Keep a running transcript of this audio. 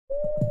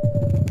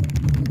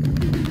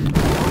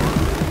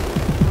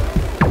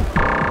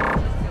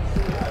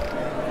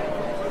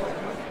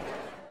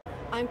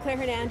Claire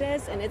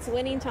Hernandez, and it's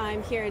winning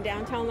time here in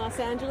downtown Los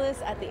Angeles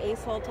at the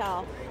Ace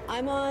Hotel.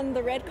 I'm on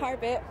the red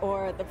carpet,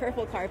 or the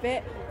purple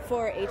carpet,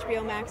 for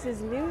HBO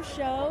Max's new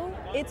show,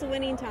 It's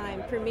Winning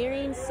Time,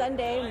 premiering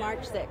Sunday,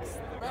 March 6th.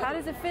 How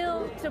does it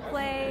feel to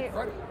play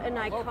an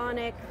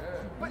iconic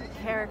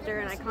character,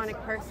 an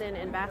iconic person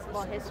in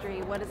basketball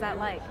history? What is that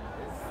like?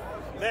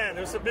 Man,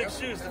 there's some big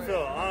shoes to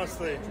fill,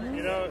 honestly.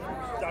 You know,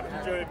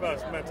 Dr. Jerry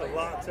Buss meant a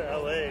lot to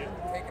LA,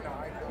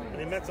 and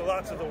he meant a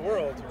lot to the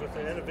world with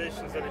the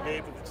innovations that he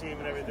gave to the team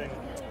and everything.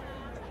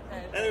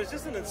 And it was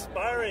just an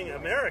inspiring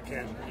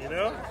American, you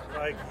know?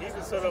 Like, he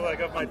was sort of like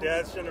of my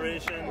dad's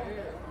generation.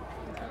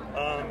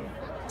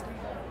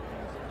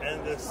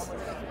 And this,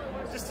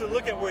 just to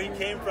look at where he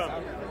came from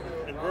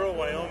in rural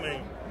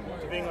Wyoming,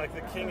 to being like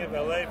the king of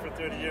LA for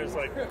 30 years,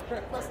 like,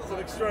 it's an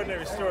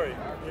extraordinary story,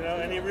 you know?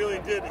 And he really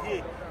did,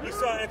 he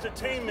saw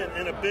entertainment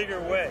in a bigger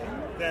way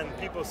than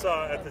people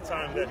saw at the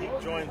time that he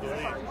joined the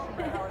league.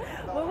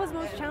 What was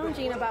most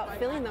challenging about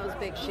filling those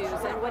big shoes,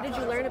 and what did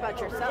you learn about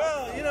yourself?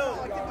 Well, you know,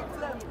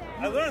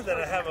 I learned that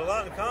I have a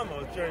lot in common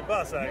with Jerry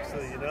Buss,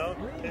 actually, you know?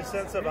 His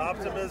sense of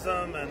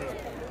optimism and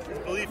his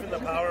belief in the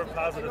power of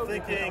positive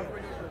thinking.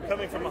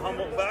 Coming from a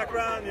humble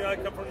background, you know, I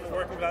come from a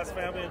working class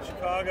family in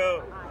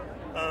Chicago,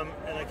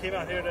 and I came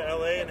out here to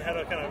LA and had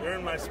to kind of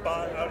earn my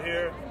spot out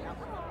here.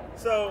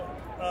 So,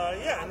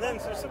 yeah, and then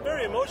there's some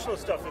very emotional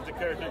stuff that the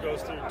character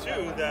goes through,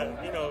 too,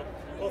 that, you know,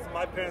 both of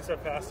my parents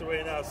have passed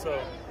away now,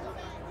 so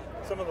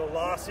some of the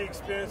loss he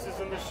experiences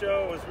in the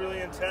show was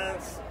really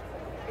intense.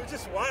 It was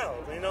just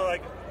wild, you know,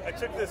 like, I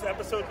took this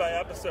episode by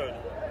episode,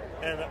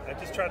 and I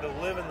just tried to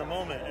live in the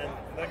moment, and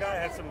that guy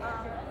had some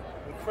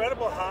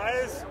incredible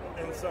highs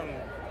and some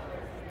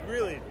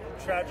really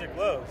tragic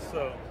lows,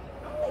 so,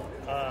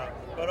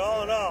 but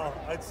all in all,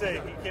 I'd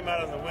say he came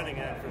out on the winning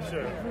end for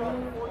sure.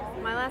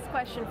 My last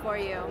question for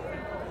you.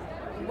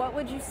 What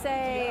would you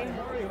say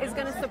is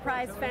going to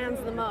surprise fans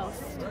the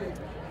most?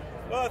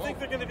 Well, I think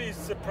they're going to be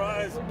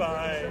surprised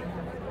by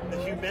the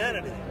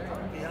humanity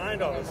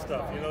behind all this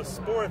stuff. You know,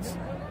 sports,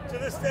 to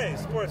this day,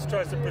 sports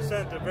tries to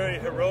present a very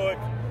heroic,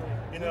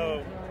 you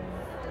know,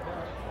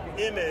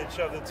 image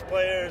of its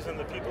players and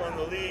the people in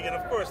the league, and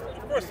of course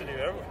they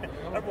do.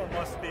 Everyone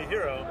wants to be a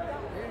hero.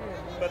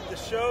 But the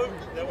show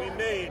that we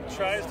made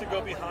tries to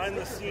go behind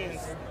the scenes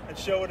and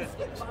show what it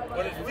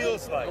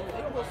feels like,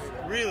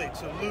 really,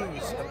 to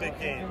lose a big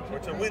game, or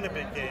to win a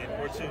big game,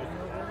 or to,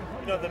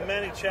 you know, the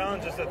many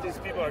challenges that these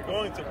people are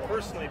going through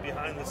personally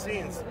behind the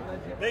scenes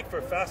make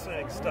for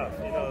fascinating stuff.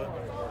 You know,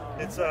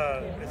 it's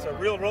a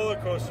real roller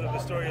coaster, the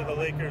story of the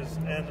Lakers,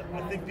 and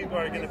I think people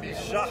are going to be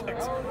shocked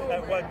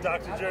at what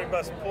Dr. Jerry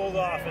Buss pulled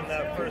off in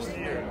that first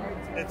year.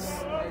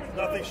 It's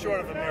nothing short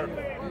of a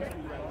miracle.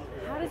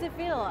 How does it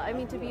feel? I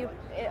mean, to be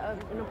an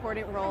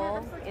important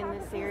role in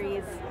this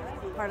series,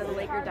 part of the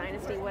Laker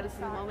Dynasty, what is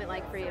the moment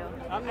like for you?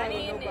 I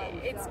mean,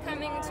 it's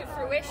coming to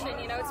fruition.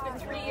 You know, it's been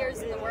 3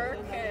 years in the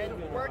works,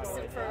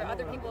 and for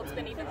other people it's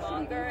been even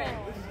longer,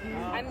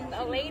 and I'm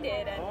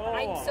elated, and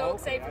I'm so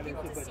excited for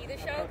people to see the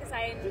show, because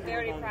I am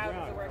very proud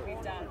of the work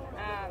we've done.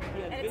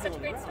 And it's such a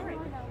great story.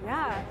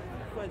 Yeah.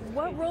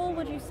 What role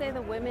would you say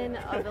the women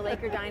of the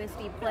Laker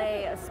Dynasty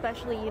play,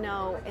 especially, you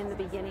know, in the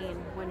beginning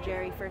when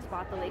Jerry first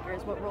bought the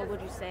Lakers? What role would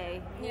you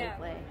say they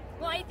play?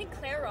 Well, I think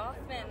Claire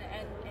Rothman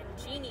and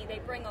Jeannie, they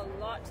bring a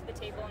lot to the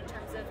table in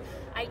terms of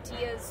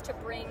ideas to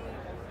bring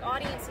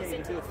audiences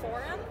into the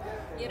forum,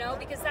 you know,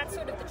 because that's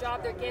sort of the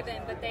job they're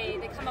given, but they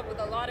come up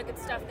with a lot of good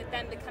stuff that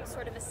then becomes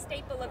sort of a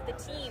staple of the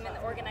team and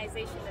the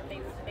organization that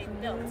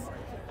they've built.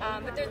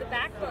 But they're the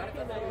backbone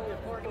of the whole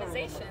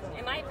organization,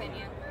 in my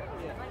opinion.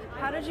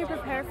 How did you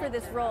prepare for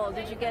this role?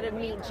 Did you get to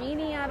meet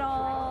Jeannie at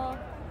all?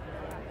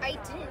 I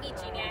didn't meet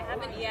Jeannie. I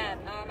haven't yet.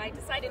 I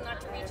decided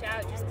not to reach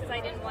out just because I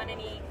didn't want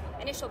any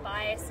initial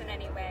bias in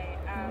any way.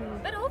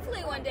 But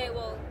hopefully one day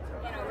we'll,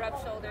 you know,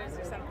 rub shoulders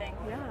or something.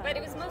 Yeah. But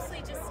it was mostly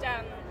just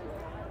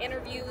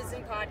interviews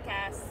and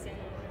podcasts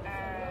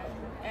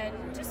and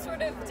just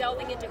sort of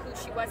delving into who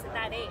she was at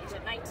that age,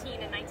 at 19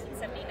 in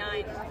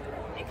 1979,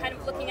 and kind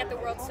of looking at the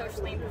world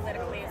socially and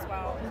politically as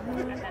well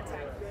at that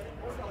time.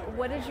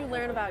 What did you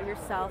learn about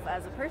yourself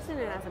as a person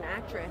and as an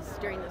actress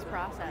during this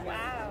process?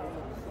 Wow.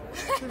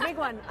 It's a big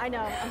one. I know.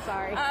 I'm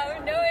sorry. No.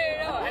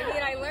 I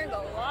mean, I learned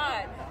a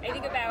lot. I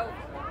think about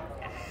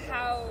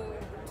how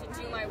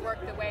to do my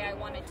work the way I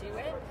want to do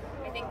it.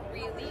 I think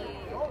really,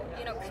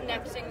 you know,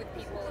 connecting with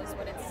people is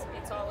what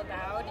it's all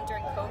about. And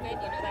during COVID, you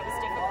know, that was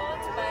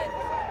difficult, but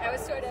that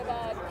was sort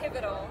of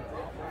pivotal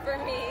for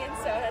me, and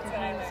so that's what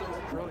I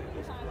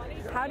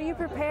learned. How do you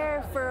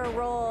prepare for a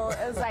role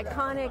as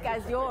iconic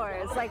as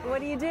yours? Like,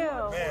 what do you do?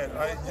 Man,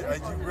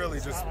 you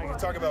really just, when you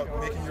talk about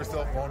making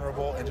yourself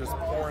vulnerable and just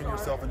pouring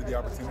yourself into the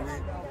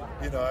opportunity,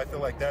 you know, I feel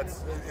like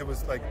it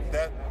was like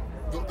that.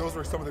 Those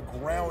were some of the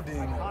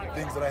grounding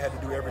things that I had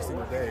to do every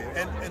single day,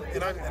 and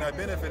I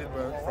benefited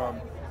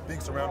from being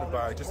surrounded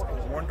by just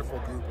a wonderful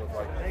group of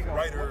like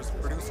writers,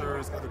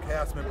 producers, other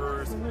cast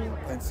members,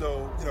 and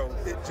so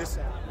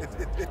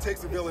it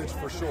takes a village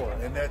for sure,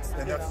 and that's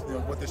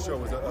what this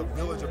show is, a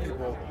village of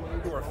people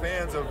who are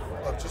fans of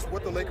just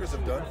what the Lakers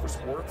have done for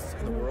sports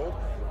in the world,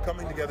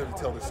 coming together to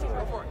tell this story.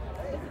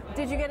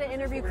 Did you get to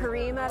interview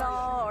Kareem at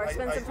all, or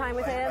spend some time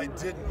with him? I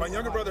did. My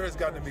younger brother has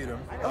gotten to meet him.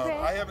 Okay.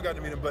 I haven't gotten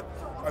to meet him, but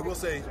I will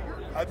say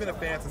I've been a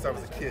fan since I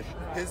was a kid.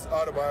 His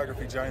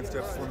autobiography, Giant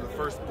Steps, is one of the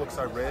first books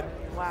I read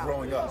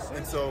growing up.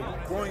 And so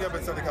growing up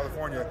in Southern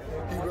California,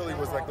 he really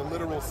was like the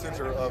literal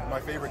center of my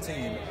favorite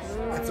team.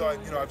 And so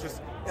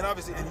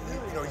obviously,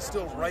 he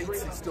still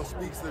writes, he still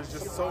speaks. There's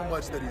just so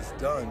much that he's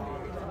done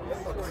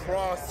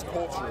across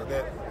culture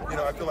that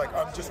I feel like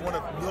I'm just one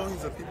of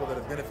millions of people that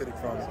have benefited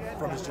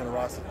from his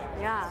generosity.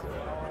 Yeah.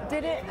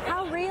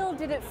 How real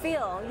did it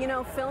feel,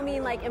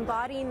 filming, like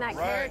embodying that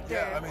character?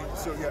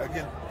 Yeah,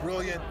 again,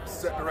 brilliant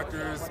set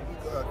directors,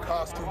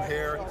 costume,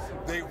 hair.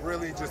 They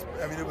really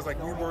it was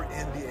like we were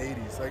in the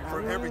 80s. Like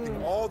for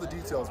everything, all the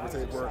details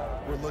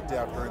were looked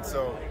after. And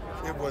so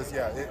it was,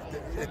 you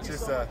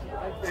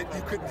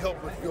couldn't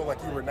help but feel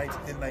like you were in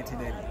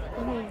 1980.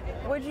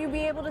 Mm-hmm. Would you be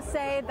able to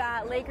say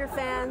that Laker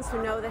fans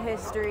who know the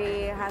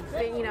history have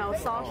been,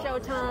 saw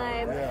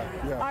Showtime,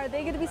 are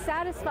they going to be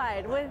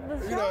satisfied with the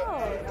show?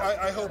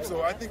 I hope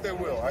so. I think they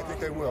will. I think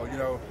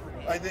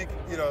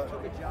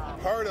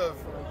part of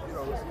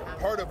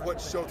what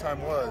Showtime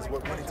was,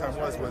 what Winning Time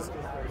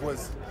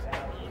was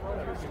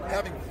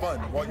having fun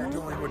while you're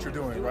doing what you're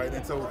doing, right?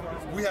 And so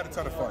we had a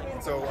ton of fun.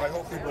 And so I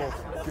hope people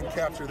can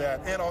capture that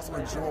and also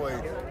enjoy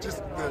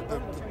just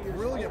the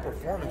brilliant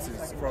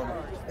performances from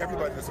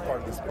everybody that's a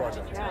part of this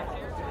project. Yeah.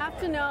 I have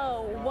to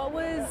know,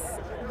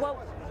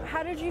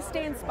 how did you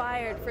stay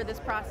inspired for this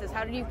process?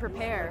 How did you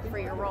prepare for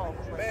your role?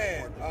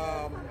 Man,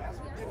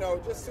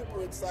 just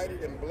super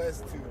excited and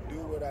blessed to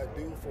do what I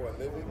do for a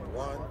living.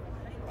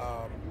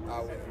 I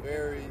was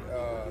very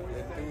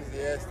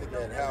enthusiastic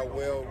at how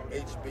well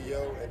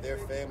HBO and their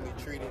family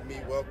treated me,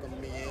 welcomed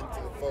me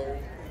into the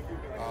fold.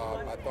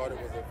 I thought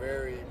it was a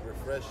very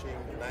refreshing,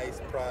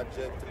 nice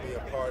project to be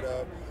a part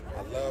of.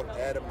 I love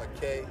Adam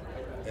McKay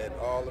and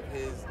all of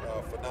his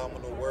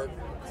phenomenal work.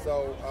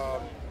 So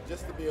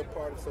just to be a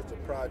part of such a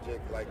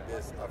project like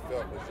this, I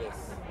felt was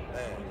just,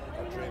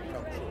 a dream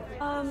come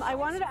true. I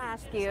wanted to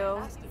ask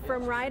you,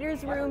 from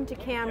writer's room to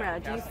camera,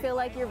 do you feel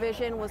like your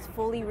vision was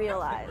fully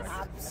realized?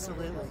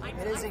 Absolutely.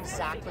 It is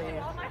exactly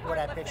what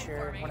I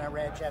pictured when I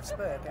read Jeff's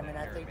book.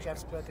 I think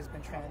Jeff's book has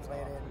been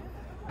translated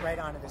right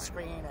onto the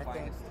screen. I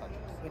think,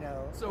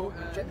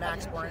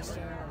 Max Bornstein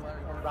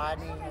and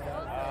Rodney and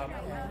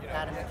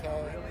Adam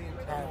McKay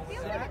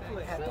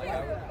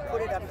have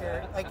put it up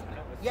there. Like,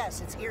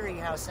 yes, it's eerie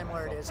how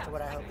similar it is to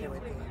what I hoped it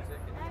would be.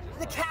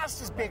 The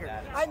cast is bigger.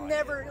 I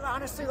never,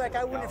 honestly,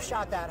 I wouldn't have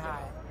shot that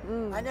high.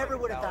 I never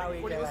would have thought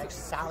we'd get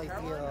Sally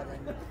Field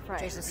and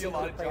Jason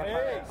Segel to play a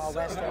part of Paul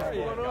Wester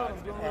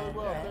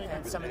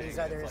and some of these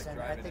others, and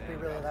I think we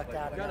really lucked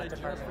out in that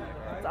department.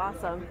 That's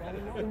awesome.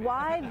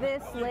 Why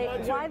this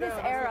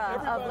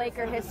era of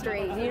Laker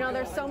history?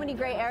 There's so many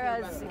great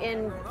eras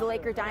in the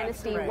Laker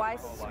Dynasty. Why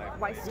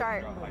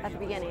start at the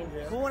beginning?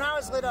 Well, when I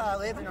was little, I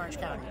lived in Orange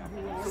County.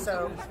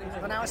 So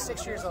when I was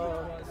 6 years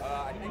old,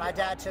 my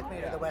dad took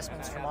me to the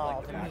Westminster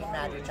Mall to meet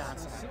Magic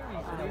Johnson.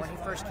 When he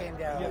first came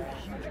down,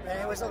 and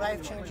it was a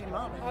life-changing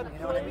moment. You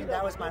know what I mean?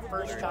 That was my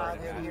first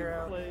childhood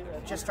hero,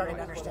 just starting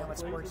to understand what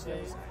sports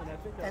is.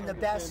 And the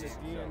best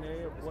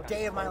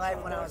day of my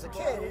life when I was a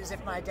kid is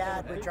if my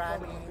dad would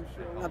drive me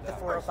up the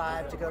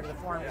 405 to go to the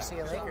Forum to see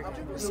a Laker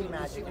game, to see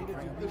Magic and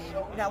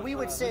Kareem. Now, we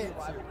would sit,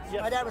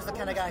 my dad was the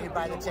kind of guy who'd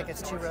buy the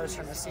tickets 2 rows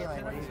from the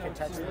ceiling where you could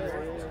touch the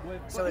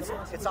roof. So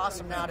it's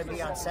awesome now to be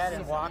on set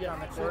and walk on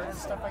the court and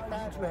stuff like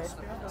that.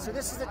 But, so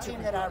this is the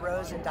team that I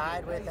rose and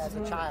died with as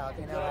a child.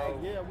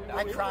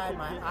 I cried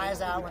my eyes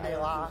out when they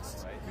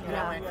lost, and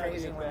I went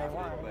crazy when they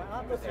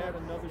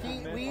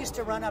won. We used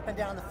to run up and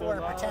down the floor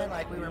and pretend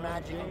like we were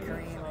Magic and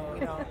Kareem.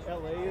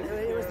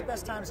 It was the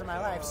best times of my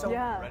life. So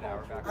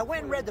I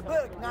went and read the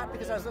book, not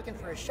because I was looking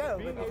for a show,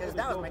 but because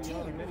that was my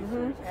team.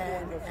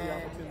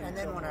 And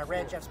then when I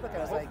read Jeff's book, I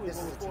was like, this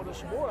is a TV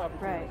show.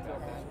 Right.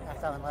 And I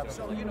fell in love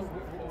with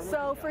it.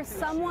 So for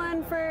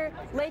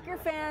Laker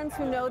fans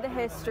who know the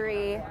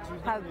history,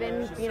 have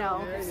been,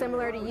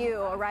 similar to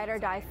you, a ride or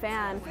die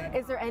fan,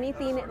 is there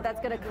anything that's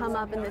going to come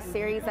up in this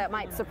series that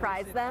might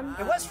surprise them?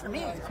 It was for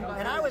me,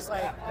 and I was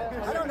like,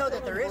 I don't know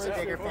that there is a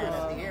bigger fan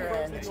of the era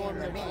and the team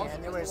than me,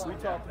 and that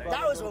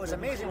was what was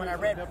amazing when I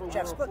read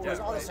Jeff's book. There was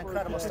all this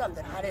incredible stuff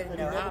that I didn't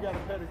know happened,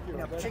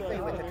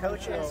 particularly with the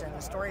coaches and the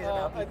stories of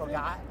how people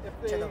got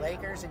to the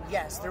Lakers. And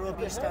yes, there will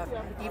be stuff,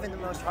 even the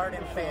most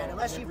hardened fan,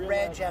 unless you've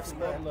read Jeff's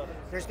book,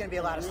 there's going to be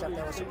a lot of stuff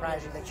that will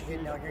surprise you that you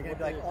didn't know. You're going to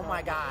be like, oh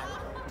my God,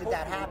 did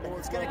that happen?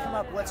 It's going to come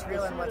up what's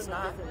real and what's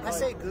not. I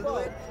say Google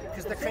it,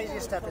 because the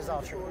craziest stuff is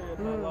all true.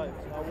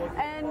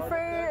 And for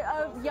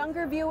a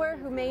younger viewer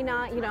who may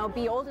not,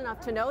 be old enough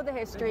to know the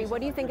history,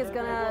 what do you think is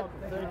going to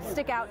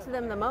stick out to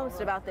them the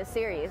most about this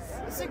series?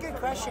 It's a good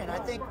question. I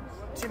think,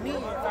 to me,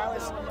 if I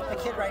was a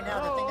kid right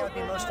now, the thing that would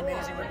be most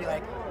amazing would be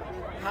like,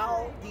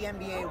 how the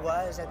NBA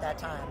was at that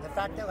time. The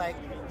fact that like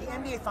the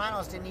NBA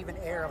finals didn't even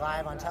air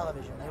live on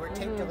television. They were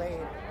tape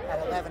delayed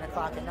at 11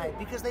 o'clock at night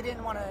because they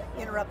didn't want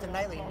to interrupt the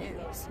nightly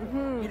news.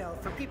 You know,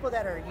 for people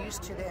that are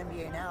used to the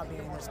NBA now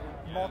being this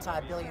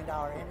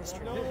multi-billion-dollar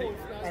industry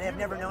and have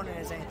never known it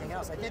as anything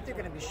else, I think they're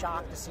going to be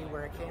shocked to see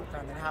where it came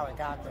from and how it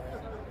got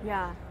there.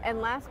 Yeah.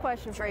 And last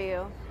question for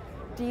you.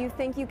 Do you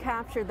think you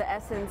captured the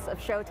essence of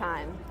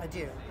Showtime? I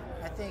do.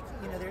 I think,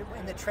 you know,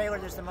 in the trailer,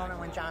 there's the moment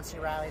when John C.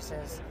 Reilly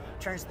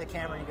turns to the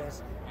camera and he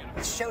goes,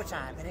 "It's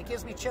showtime," and it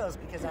gives me chills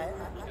because I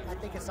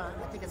think it's on.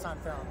 I think it's on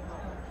film.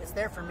 It's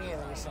there for me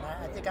at least, and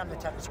I think I'm the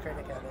toughest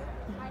critic of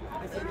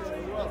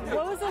it.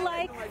 What was it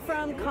like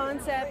from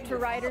concept to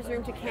writer's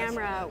room to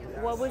camera?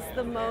 What was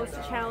the most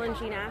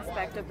challenging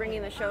aspect of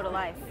bringing the show to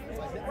life?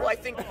 Well, I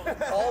think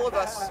all of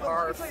us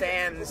are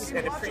fans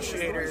and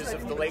appreciators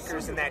of the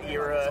Lakers in that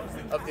era,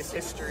 of this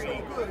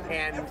history,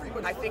 and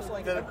I think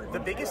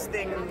the biggest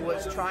thing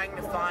was trying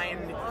to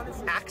find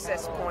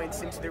access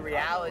points into the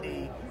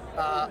reality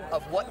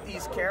of what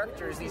these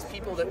characters, these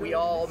people that we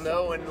all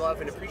know and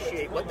love and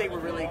appreciate, what they were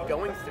really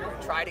going through.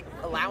 Try to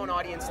allow an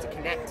audience to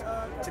connect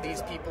to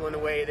these people in a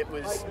way that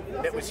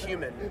was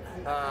human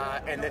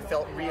and that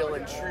felt real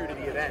and true to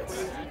the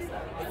events.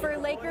 For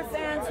Laker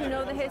fans who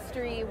know the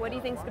history, what do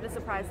you think is going to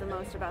surprise the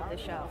most about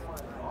this show?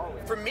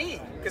 For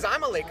me, because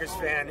I'm a Lakers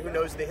fan who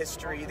knows the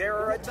history, there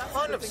are a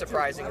ton of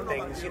surprising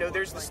things. You know,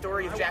 there's the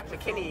story of Jack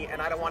McKinney,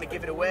 and I don't want to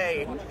give it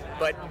away,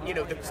 but, you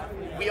know,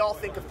 we all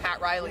think of Pat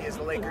Reilly as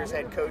the Lakers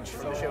head coach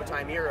from the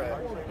Showtime era.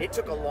 It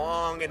took a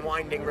long and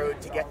winding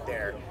road to get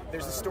there.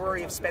 There's the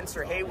story of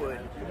Spencer Haywood,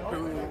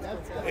 who,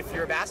 if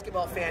you're a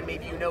basketball fan,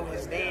 maybe you know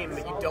his name,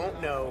 but you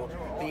don't know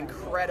the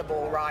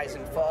incredible rise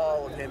and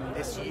fall of him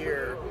this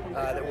year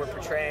that we're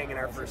portraying in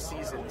our first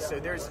season. So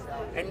there's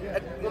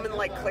a woman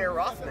like Claire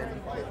Rothman,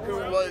 who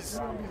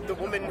was the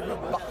woman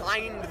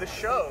behind the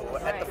show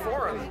at the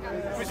Forum,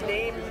 whose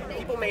name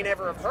people may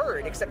never have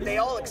heard, except they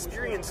all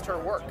experienced her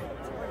work.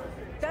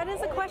 That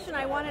is a question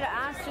I wanted to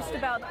ask just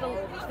about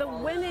the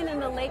women in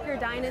the Laker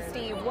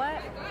dynasty.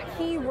 What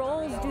key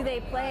roles do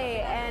they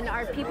play, and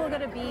are people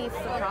going to be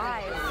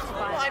surprised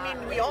by Well, I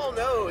mean, we all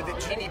know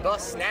that Jeannie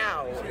Buss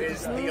now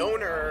is the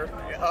owner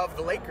of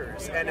the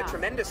Lakers, and a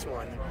tremendous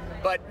one.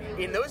 But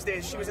in those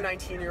days, she was a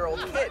 19-year-old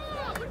kid,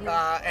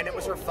 and it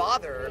was her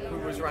father who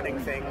was running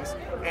things,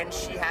 and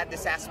she had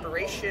this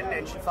aspiration,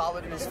 and she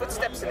followed in his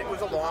footsteps, and it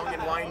was a long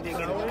and winding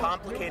and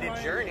complicated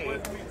journey.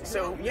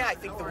 So, yeah, I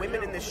think the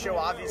women in this show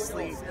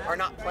obviously are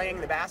not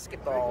playing the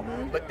basketball,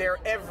 but they're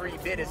every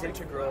bit as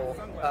integral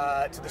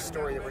to the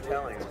story that we're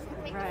telling.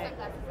 Right.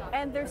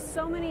 And there's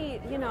so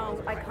many, you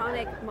know,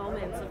 iconic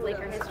moments of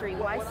Laker history.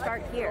 Why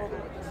start here?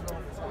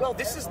 Well,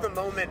 this is the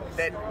moment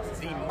that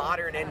the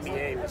modern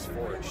NBA was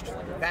forged.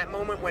 That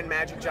moment when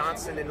Magic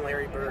Johnson and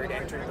Larry Bird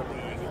entered the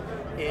league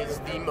is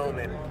the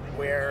moment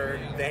where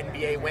the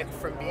NBA went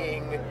from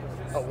being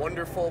a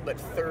wonderful but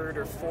third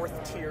or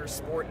fourth tier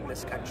sport in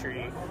this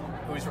country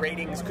whose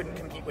ratings couldn't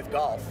compete with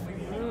golf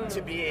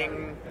to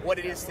being what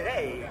it is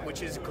today,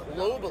 which is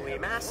globally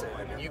massive.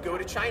 I mean, you go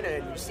to China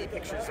and you see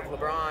pictures of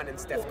LeBron and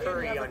Steph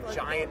Curry on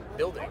giant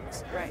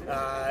buildings. Right.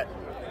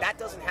 That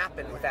doesn't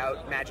happen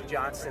without Magic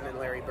Johnson and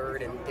Larry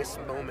Bird and this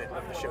moment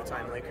of the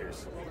Showtime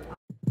Lakers.